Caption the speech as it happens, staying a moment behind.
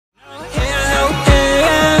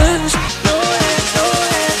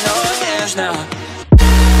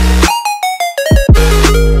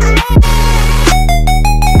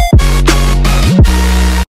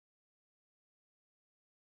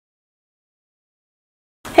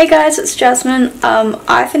Hey guys, it's Jasmine.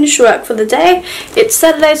 I finished work for the day. It's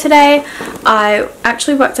Saturday today. I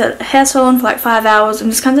actually worked at a hair salon for like 5 hours. I'm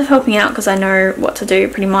just kind of helping out because I know what to do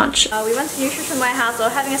pretty much. We went to Nutrition Warehouse. They were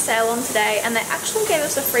having a sale on today and they actually gave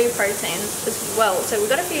us a free protein as well. So we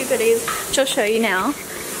got a few goodies, which I'll show you now.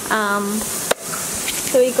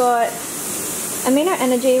 So we got Amino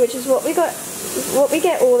Energy, which is what we get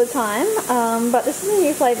all the time, but this is a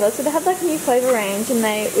new flavour. So they have like a new flavour range, and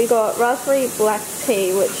we got raspberry black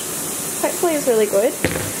tea, which hopefully is really good.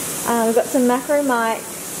 We've got some Macromite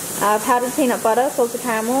powdered peanut butter, salted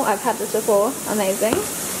caramel. I've had this before, amazing.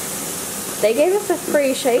 They gave us a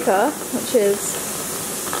free shaker, which is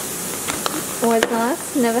always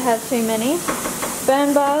nice, never have too many.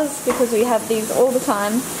 Burn bars, because we have these all the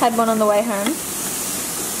time, had one on the way home.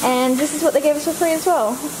 And this is what they gave us for free as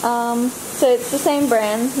well. So it's the same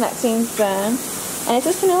brand, Maxine's Burn, and it's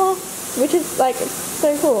just vanilla, which is like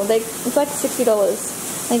so cool. It's like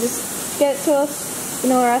 $60. They just get it to us,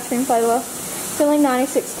 vanilla ice cream flavour. It's only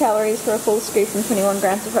 96 calories for a full scoop and 21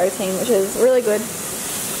 grams of protein, which is really good.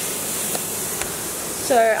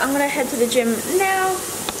 So I'm gonna head to the gym now,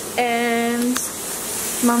 and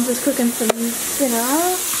Mum's just cooking some dinner.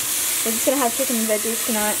 We're just gonna have chicken and veggies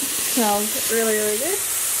tonight. Smells really, really good.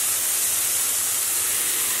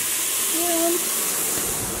 Yeah.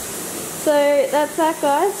 So that's that,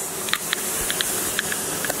 guys.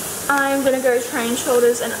 I'm gonna go train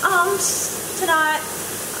shoulders and arms tonight.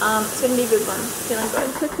 It's gonna be a good one. Feeling good.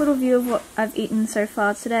 A quick little view of what I've eaten so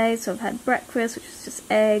far today. So I've had breakfast, which is just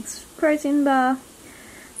eggs, protein bar.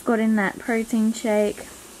 I've got in that protein shake.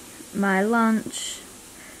 My lunch,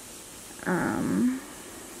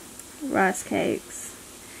 rice cakes,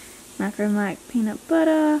 Macromite peanut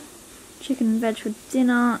butter, chicken and veg for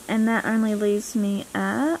dinner, and that only leaves me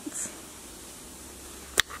at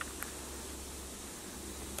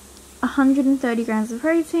 130 grams of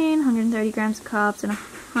protein, 130 grams of carbs, and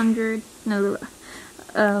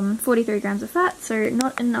 43 grams of fat, so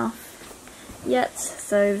not enough yet.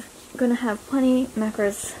 So I'm gonna have plenty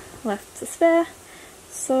macros left to spare.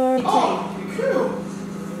 So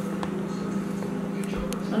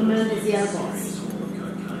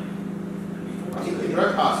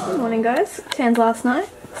good morning, guys. Tanned last night,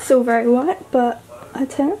 still very white, but I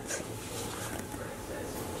tanned.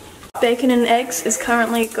 Bacon and eggs is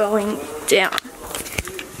currently going down.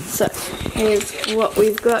 So here's what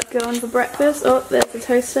we've got going for breakfast. Oh, there's the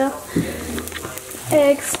toaster.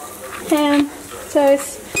 Eggs, ham,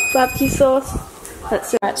 toast, barbecue sauce.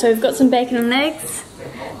 That's right. So we've got some bacon and eggs.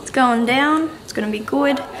 It's going down. It's going to be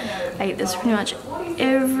good. I eat this pretty much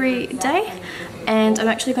every day. And I'm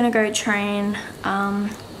actually going to go train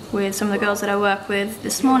with some of the girls that I work with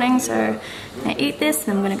this morning. So I eat this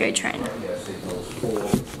and I'm going to go train.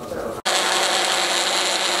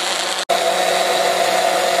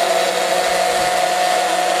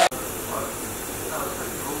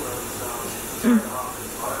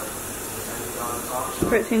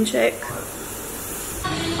 Protein shake.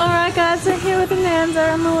 Alright guys, we're here with Amanda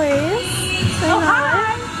and Louise. Say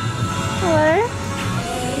hi. Hello.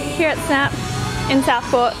 Here at Snap in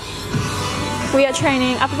Southport. We are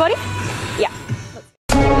training upper body. Yeah.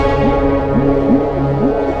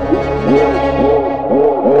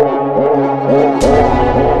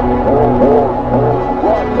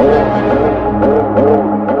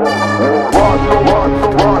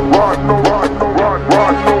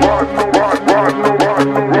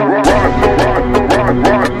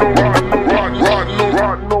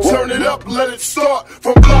 Turn it up, let it start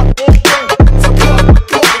from block to block,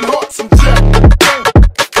 poking hearts and jack.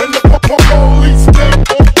 And the police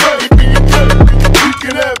baby, we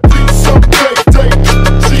can have peace someday.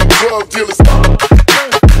 G drug dealers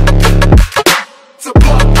to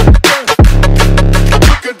block,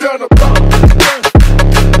 looking down the block.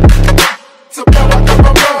 So now I got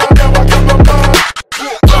my mind, now I got my mind.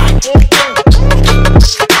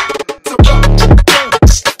 To block,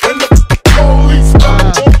 and the police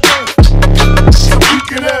so we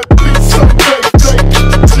can have peace someday.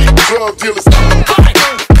 G drug dealers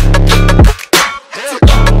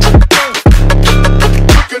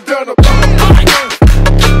looking down the block.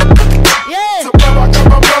 So now I got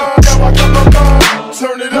my mind, now I got my mind.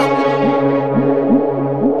 Turn it up,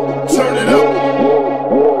 turn it up,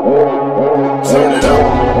 turn it up, turn it up,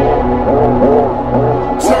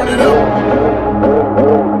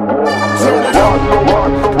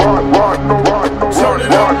 turn it up, turn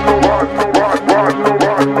it up,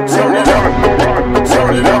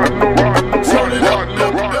 turn it up, turn it up, turn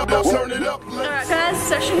it up, turn it up. Alright guys,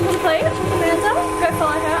 session complete. Amanda, go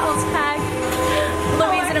follow her. I'll tag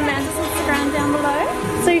Louise and Amanda's Instagram down below.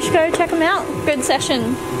 So you should go check them out. Good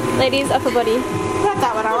session. Ladies, upper body. like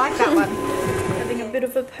that one, I like that one. Having a bit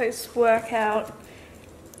of a post-workout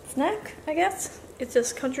snack, I guess. It's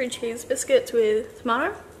just country cheese biscuits with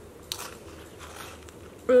tomato.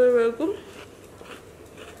 Really, really good.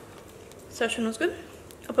 Session was good.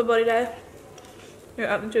 Upper body day. You're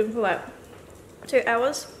at the gym for like 2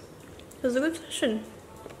 hours. It was a good session.